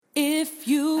If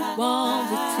you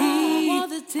want the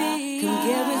tea, come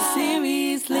get it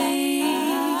seriously.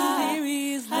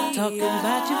 Talking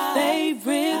about your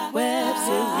favorite web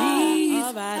series.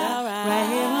 All right. Right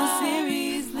here on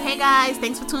Seriously. Hey guys,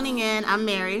 thanks for tuning in. I'm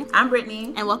Mary. I'm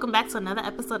Brittany. And welcome back to another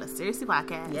episode of Seriously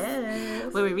Podcast.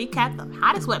 Yes. Where we recap the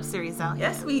hottest web series out here.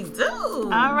 Yes, we do.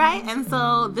 All right, and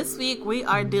so this week we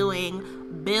are doing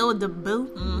Build the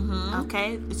Boo.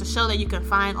 Okay, it's a show that you can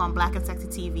find on Black and Sexy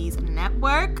TV's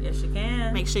network. Yes, you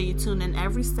can. Make sure you tune in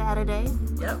every Saturday.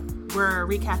 Yep. We're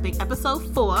recapping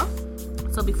episode 4.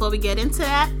 So before we get into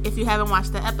that, if you haven't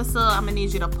watched the episode, I'm gonna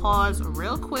need you to pause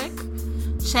real quick,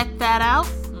 check that out,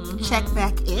 check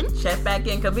back in,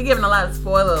 because we're giving a lot of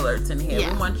spoiler alerts in here.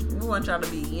 Yeah. We want y'all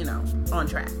to be, on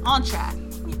track.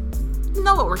 You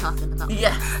know what we're talking about.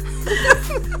 Yes.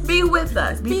 Be with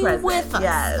us. Be present. With us.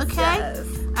 Yes. Okay. Yes.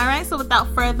 All right. So without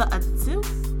further ado,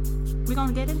 we're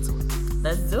gonna get into it.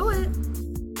 Let's do it.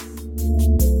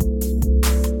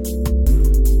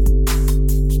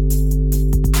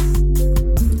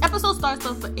 Episode starts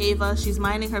off with Ava. She's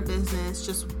minding her business,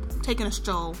 just taking a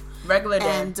stroll. Regular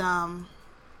day. And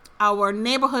our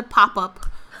neighborhood pop-up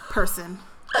person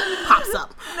pops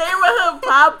up. Neighborhood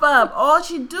pop up. All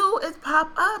she do is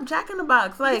pop up. Jack in the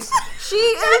Box. Like, she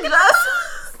is just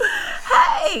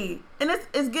hey. And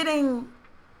it's getting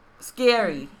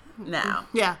scary now.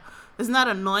 Yeah. It's not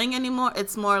annoying anymore.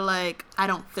 It's more like, I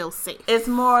don't feel safe. It's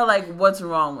more like, what's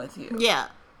wrong with you? Yeah.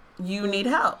 You need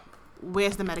help.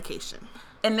 Where's the medication?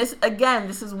 And this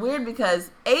is weird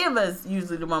because Ava's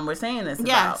usually the one we're saying this about.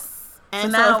 Yes.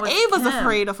 And so now if Ava's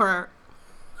afraid of her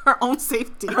own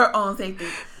safety.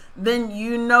 Then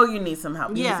you need some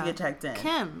help. You need to get checked in.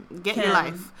 Kim, your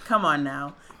life. Come on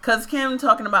now. Because Kim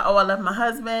talking about, I left my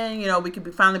husband. We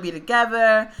could finally be together.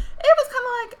 Ava's kind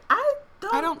of like,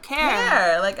 I don't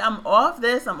care. Like, I'm off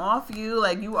this. I'm off you.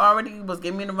 Like, you already was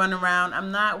giving me the runaround.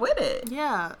 I'm not with it.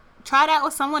 Yeah. Try that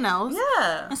with someone else.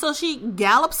 Yeah. And so she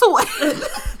gallops away.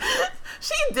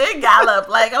 She did gallop.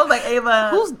 Like, I was like, Ava.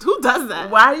 Who does that?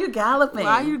 Why are you galloping?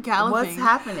 What's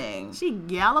happening? She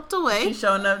galloped away. She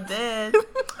sure enough did.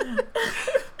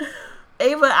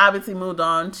 Ava obviously moved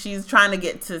on. She's trying to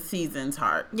get to Season's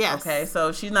heart. Yes. Okay,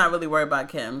 so she's not really worried about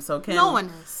Kim. So Kim. No one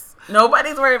is.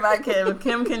 Nobody's worried about Kim.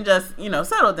 Kim can just,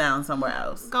 settle down somewhere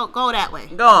else. Go that way.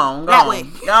 Go on. That way.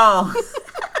 Go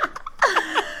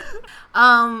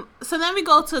on. So then we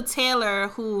go to Taylor,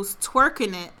 who's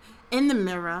twerking it in the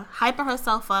mirror, hyping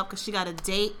herself up because she got a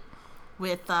date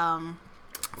with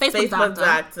Facebook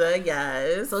Doctor,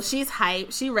 yes. So she's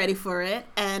hyped. She ready for it.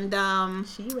 And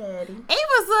she ready.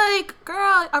 Ava's like,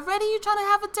 girl, already you trying to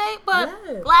have a date? But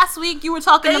yes. Last week you were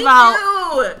talking Thank about...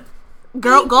 you.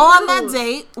 Girl, go on that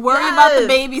date. Worry about the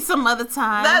baby some other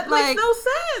time. That makes no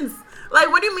sense. Like,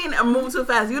 what do you mean I moved too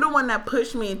fast? You're the one that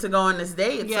pushed me to go on this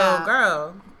date. Yeah. So,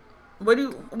 girl,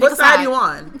 what side are you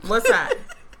on? What side?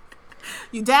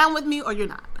 You down with me or you're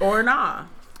not? Or not.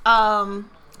 So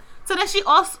then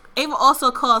Ava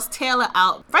also calls Taylor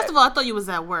out. First of all, I thought you was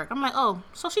at work. I'm like, oh,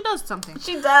 so she does something.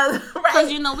 She does, right? Because,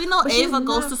 we know but Ava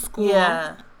goes to school.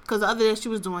 Yeah. Because the other day she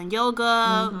was doing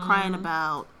yoga, crying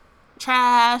about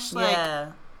trash.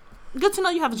 Yeah. Good to know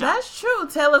you have a job. That's true.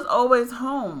 Taylor's always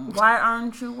home. Why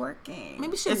aren't you working?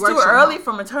 Maybe she works. It's too early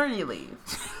for maternity leave.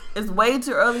 It's way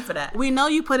too early for that. We know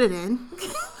you put it in.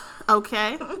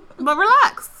 Okay. But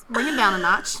relax. Bring it down a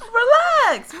notch.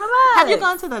 Relax. Have you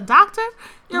gone to the doctor?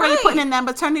 You're already putting in that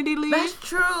maternity leave? That's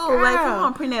true. Girl. Like, come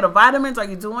on, prenatal vitamins. Are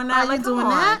you doing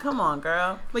that? Come on,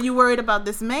 girl. But you worried about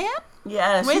this man?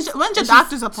 Yeah. When's your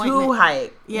doctor's appointment? Too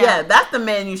hype. Yeah, that's the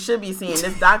man you should be seeing.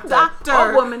 This doctor.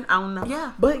 Or woman. I don't know.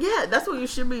 Yeah. But yeah, that's what you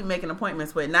should be making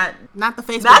appointments with. Not the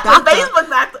Facebook doctor. The Facebook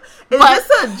doctor. Is this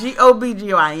a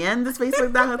GOBGYN, this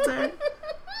Facebook doctor?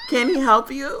 Can he help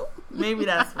you? Maybe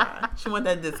that's why. She want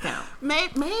that discount.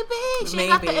 Maybe. She ain't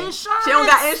got the insurance. She don't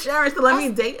got insurance to let me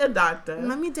date a doctor.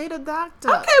 Let me date a doctor.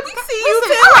 Okay, we see you,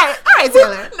 Taylor. All right,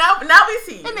 Taylor. Now we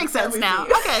see you. It makes sense now.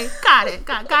 Okay, got it.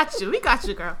 Got you. We got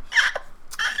you, girl.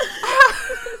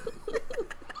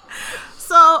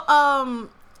 So,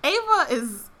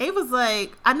 Ava's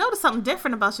like, I noticed something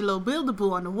different about your little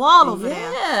Build-A-Boo on the wall over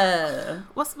there. Yeah.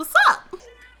 What's up?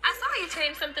 I saw you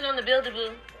change something on the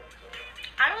Build-A-Boo.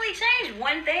 I only changed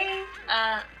one thing.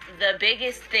 The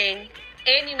biggest thing.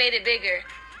 And you made it bigger.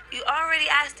 You already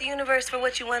asked the universe for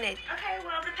what you wanted. Okay,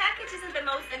 well, the package isn't the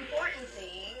most important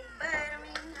thing. But, I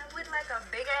would like a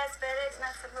big-ass FedEx,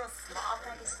 not some little small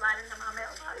package sliding into my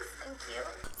mailbox. Thank you.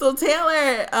 So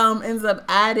Taylor ends up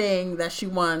adding that she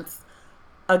wants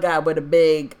a guy with a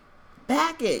big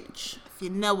package. If you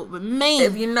know what we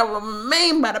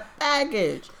mean. By the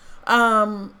package.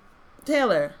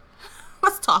 Taylor.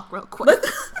 Let's talk real quick.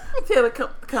 Taylor,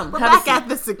 come. We're back at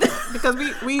this again because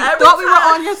we thought we were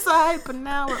on your side, but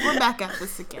now we're back at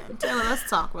this again. Taylor, let's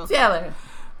talk real quick. Taylor.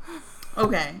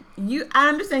 Okay, I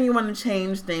understand you want to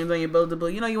change things on your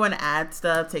buildable. You want to add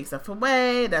stuff, take stuff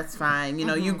away. That's fine.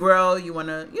 You grow. You want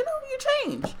to, you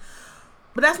change.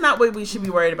 But that's not what we should be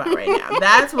worried about right now.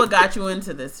 That's what got you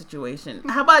into this situation.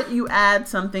 How about you add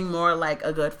something more like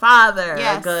a good father,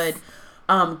 a good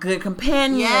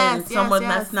companion, someone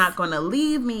that's not going to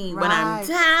leave me when I'm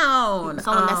down.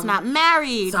 Someone that's not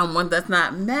married. Someone that's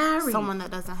not married. Someone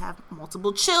that doesn't have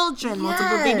multiple children,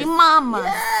 multiple baby mamas.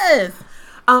 Yes.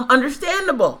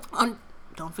 Understandable.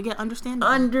 Don't forget understandable.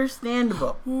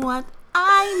 Understandable. What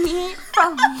I need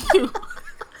from you.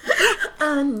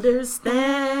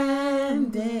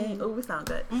 Understanding. Oh, we sound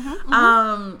good.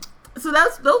 So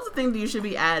those are things that you should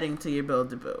be adding to your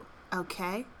build-a-boo.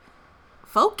 Okay.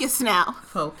 Focus now.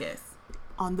 Focus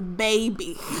on the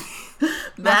baby.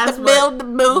 That's the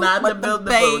build-a-boo. Not the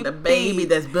build-a-boo. The baby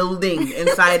that's building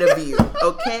inside of you.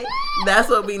 Okay, that's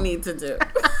what we need to do.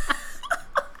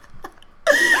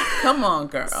 Come on,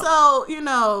 girl. So,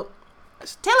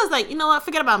 Taylor's like, you know what?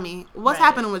 Forget about me. What's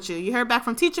happening with you? You heard back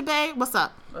from Teacher Bay? What's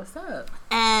up? What's up?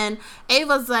 And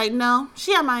Ava's like, no,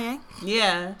 she MIA.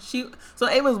 Yeah. So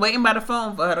Ava's waiting by the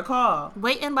phone for her to call.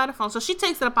 Waiting by the phone. So she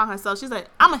takes it upon herself. She's like,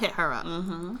 I'm going to hit her up.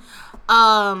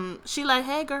 She like,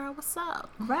 hey, girl, what's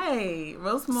up? Right.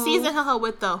 Real smooth. Season her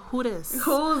with the who this?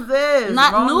 Who's this?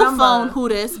 Not Wrong new number. phone who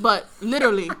this, but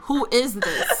literally, who is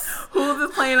this? Who's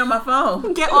this playing on my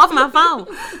phone? Get off my phone.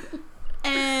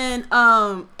 And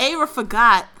Ava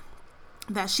forgot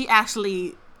that she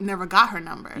actually never got her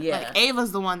number. Yeah. Like,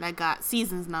 Ava's the one that got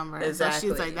Season's number. Exactly.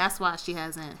 So she's like, that's why she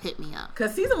hasn't hit me up.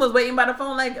 Because Season was waiting by the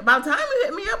phone like, about time you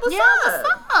hit me up. What's up? What's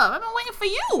up? I've been waiting for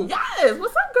you. Yes.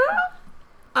 What's up, girl?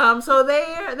 So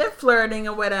they're flirting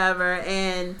or whatever,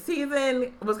 and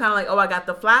Season was kind of like, oh, I got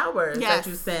the flowers that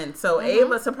you sent. So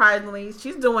Ava, surprisingly,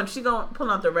 she's gonna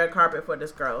pull out the red carpet for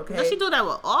this girl. Okay, does she do that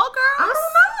with all girls? I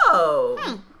don't know.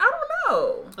 I don't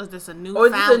know. Or is this a new? Or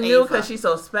is this a new because she's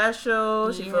so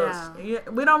special? She feels.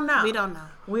 We don't know.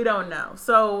 We don't know.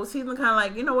 So Season kind of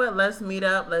like, you know what? Let's meet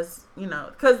up. Let's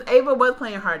because Ava was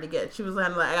playing hard to get. She was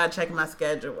kind of like, I gotta check my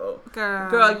schedule.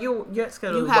 Girl, your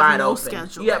schedule is wide open.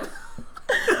 Schedule. Yep.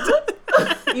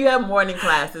 You have morning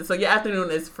classes, so your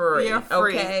afternoon is free. You're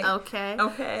free.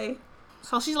 Okay.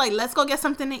 So she's like, let's go get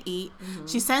something to eat.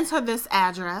 She sends her this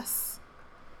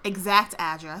exact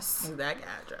address.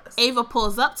 Ava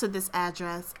pulls up to this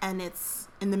address, and it's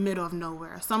in the middle of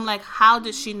nowhere. So I'm like, how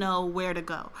did she know where to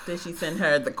go? Did she send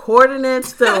her the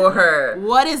coordinates to her?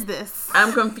 What is this?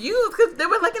 I'm confused because they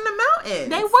were like in the mountains.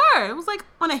 They were. It was like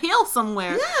on a hill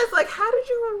somewhere. Yeah, it's like, how did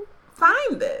you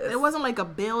find this? It wasn't like a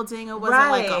building. It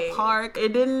wasn't like a park.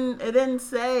 It didn't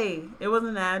say. It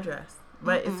wasn't an address,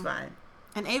 but it's fine.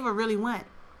 And Ava really went.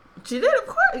 She did, of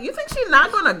course. You think she's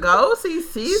not gonna go see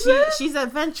Season? She's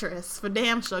adventurous for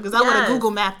damn sure. Because I would have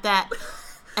Google mapped that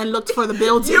and looked for the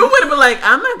building. You would have been like,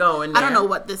 I'm not going there. I don't know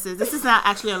what this is. This is not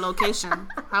actually a location.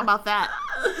 How about that?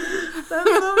 That's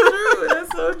so true.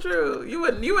 That's so true. You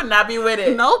would not be with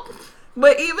it. Nope.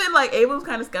 But even like Ava was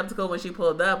kind of skeptical when she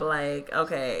pulled up. Like,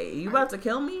 okay, you about to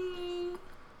kill me?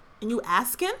 And you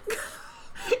asking?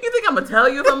 You think I'm gonna tell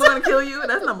you if I'm gonna kill you?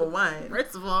 That's number one.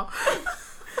 First of all,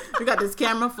 you got this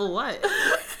camera for what?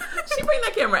 She bring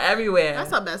that camera everywhere.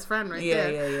 That's her best friend right there.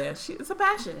 Yeah. It's a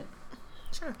passion.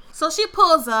 Sure. So she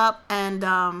pulls up, and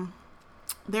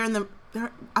they're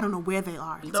I don't know where they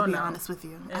are, to be honest with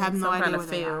you. I have no idea where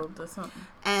they are. Or something.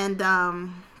 And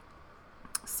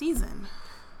Season,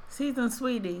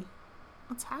 sweetie,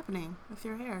 what's happening with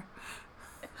your hair?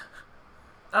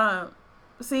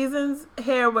 Season's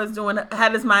hair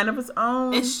had his mind of its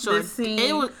own. It's short. This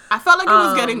scene, I felt like it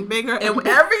was getting bigger. It took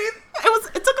up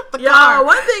the car. Y'all,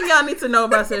 one thing y'all need to know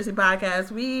about Seriously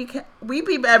Podcast, we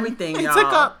peep everything, y'all. It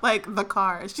took up like the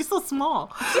car. She's so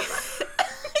small. He said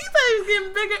he was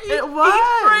getting bigger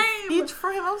Each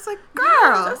frame. I was like, girl.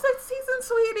 I said, Season,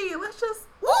 sweetie, let's just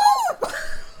woo.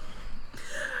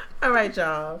 All right,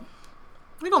 y'all.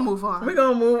 We're gonna move on. We're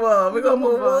gonna move on.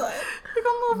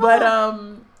 But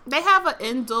they have an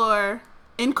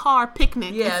in-car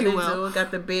picnic, if you will. Yeah, they do.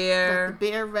 Got the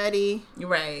beer. ready. You're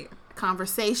right.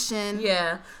 Conversation.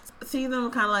 Yeah. Season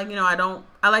was kind of like,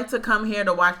 I like to come here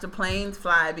to watch the planes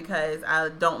fly because I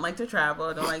don't like to travel.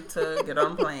 I don't like to get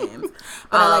on planes.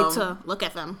 But I like to look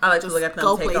at them. I like to look at them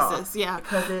go take places. Off. Yeah.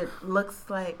 Because it looks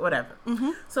like whatever.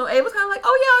 Mm-hmm. So Abe was kind of like,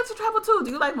 oh, yeah, I like to travel too.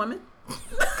 Do you like women?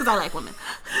 Because I like women.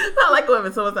 I like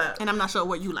women, so what's up? And I'm not sure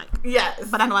what you like. Yes.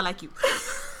 But I know I like you.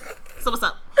 So what's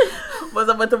up? What's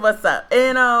up with the what's up?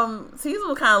 And Season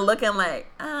was kind of looking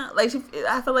like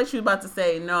I feel like she was about to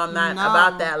say, no, I'm not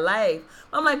about that life.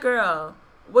 I'm like, girl,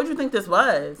 what'd you think this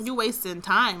was? You wasting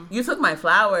time. You took my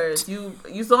flowers.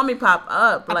 You saw me pop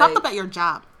up. I popped up at your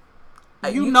job.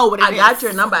 You know what it is. I got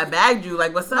your number. I bagged you.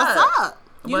 Like, what's up? What's up?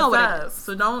 You know what it is.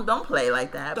 So don't play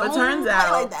like that. Don't but turns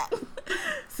out, like that.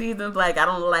 Season's like, I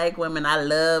don't like women. I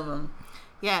love them.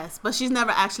 Yes, but she's never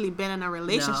actually been in a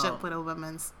relationship with a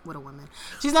woman.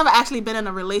 She's never actually been in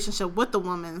a relationship with a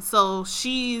woman. So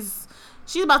she's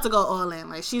about to go all in.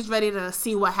 Like, she's ready to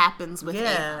see what happens with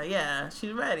Ava. Yeah,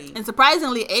 she's ready. And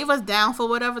surprisingly, Ava's down for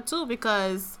whatever too,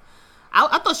 because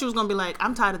I thought she was gonna be like,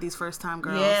 I'm tired of these first time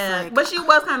girls. Yeah, like, but she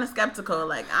was kind of skeptical.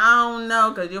 Like, I don't know,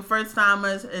 because you're first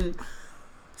timers, and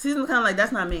Season's kind of like,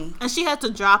 that's not me. And she had to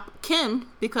drop Kim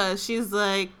because she's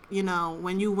like, you know,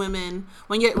 when your man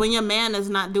is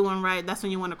not doing right, that's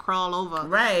when you want to crawl over.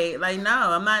 Right? Like, no,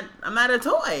 I'm not a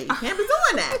toy. You can't be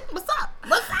doing that. What's up?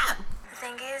 What's up? The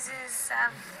thing is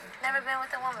I've never been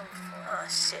with a woman before. Oh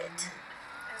shit.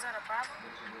 Is that a problem?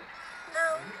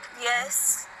 No.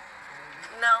 Yes.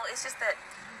 No, it's just that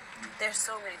there's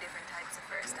so many different types of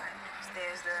first timers.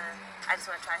 There's the I just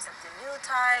want to try something new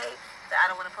type, the I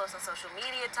don't want to post on social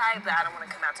media type, the I don't want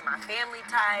to come out to my family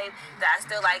type, the I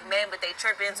still like men but they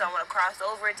tripping so I want to cross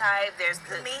over type. There's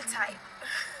the me type.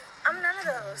 I'm none of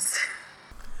those.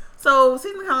 So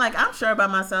Season's kind of like, I'm sure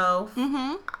about myself.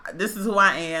 Mm-hmm. This is who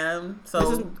I am.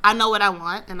 So I know what I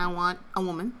want, and I want a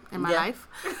woman in my life.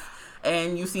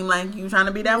 And you seem like you trying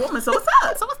to be that woman. So what's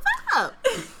up?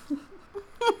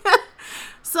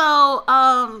 So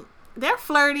they're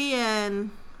flirty and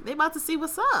they about to see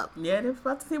what's up. Yeah, they're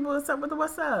about to see what's up with the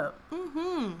what's up.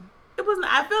 Mm-hmm. It was.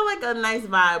 I feel like a nice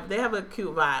vibe. They have a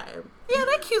cute vibe. Yeah,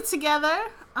 they're cute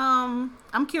together.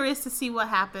 I'm curious to see what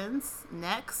happens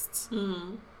next.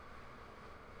 Mm-hmm.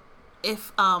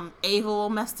 If Ava will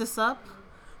mess this up.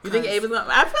 You think Ava's gonna?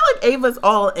 I feel like Ava's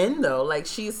all in though. Like,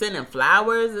 she's sending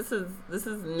flowers. This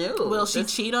is new. Will she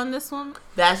cheat on this one?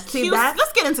 Let's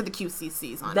get into the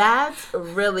QCCs on that's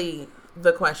really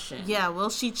the question. Yeah,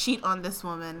 will she cheat on this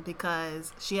woman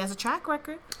because she has a track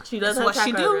record? She does have a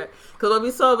track record. Because what we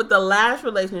saw with the last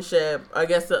relationship, I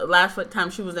guess the last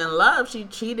time she was in love, she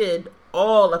cheated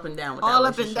all up and down with all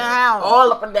that up and down,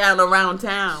 all up and down around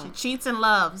town. She cheats and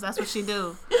loves. That's what she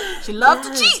do. She loves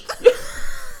to cheat.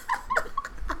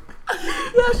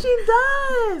 Yeah, she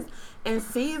does. And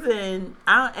Season,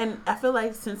 I feel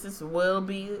like since this will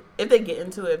be, if they get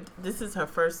into it, this is her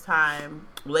first time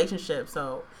relationship,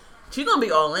 so she's gonna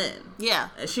be all in. Yeah.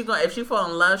 And if she fall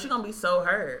in love, she's gonna be so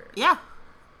hurt. Yeah.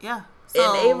 Yeah.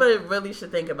 So, and Ava really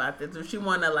should think about this if she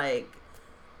wanna like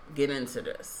get into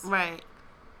this. Right.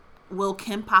 Will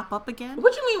Kim pop up again?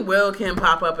 What you mean, will Kim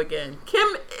pop up again? Kim,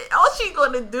 all she's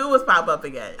gonna do is pop up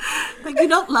again. Like, you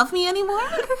don't love me anymore?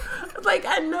 Like,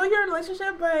 I know you're in a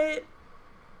relationship, but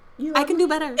I can do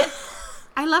better.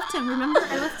 I left him, remember?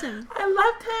 I left him.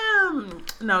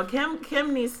 No,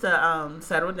 Kim needs to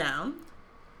settle down.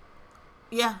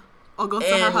 Yeah. Or go to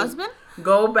her husband?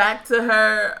 Go back to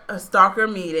her stalker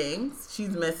meetings. She's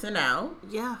missing out.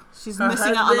 Yeah. She's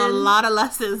missing out on a lot of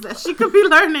lessons that she could be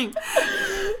learning.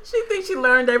 She thinks she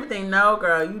learned everything. No,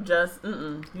 girl. You just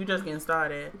getting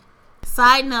started.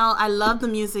 Side note, I love the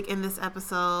music in this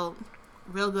episode.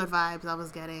 Real good vibes I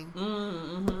was getting.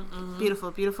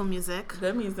 Beautiful, beautiful music.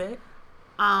 Good music.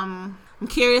 I'm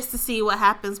curious to see what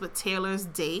happens with Taylor's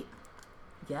date.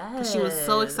 Yes. She was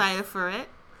so excited for it.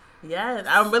 Yes.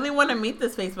 I really want to meet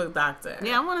this Facebook doctor.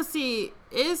 Yeah, I want to see,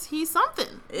 is he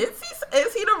something? Is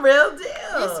he the real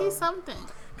deal? Is he something?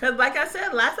 Because like I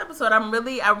said last episode, I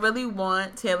really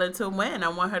want Taylor to win. I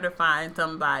want her to find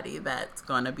somebody that's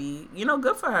going to be,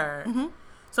 good for her. Mm-hmm.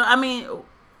 So, I mean,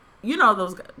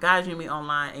 those guys you meet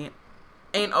online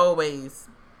ain't always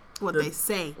what they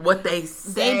say.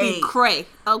 They be cray.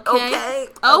 Okay.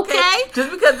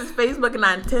 Just because it's Facebook and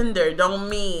not Tinder don't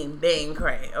mean they ain't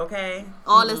cray. Okay.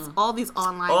 All these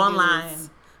online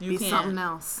you be something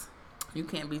else. You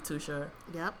can't be too sure.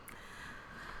 Yep.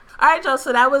 All right, y'all.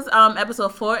 So that was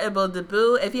episode 4 of Bill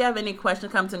Debut. If you have any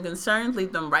questions, comments, and concerns,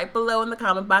 leave them right below in the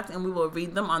comment box, and we will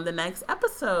read them on the next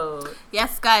episode.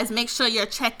 Yes, guys. Make sure you're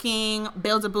checking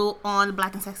Bill Debut on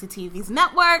Black and Sexy TV's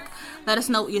network. Let us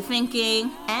know what you're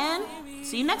thinking, and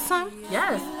see you next time.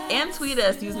 Yes, and tweet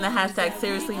us using the hashtag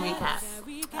SeriouslyRecap.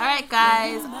 All right,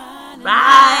 guys.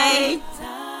 Bye.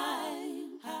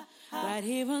 Right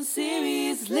here on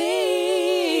Seriously.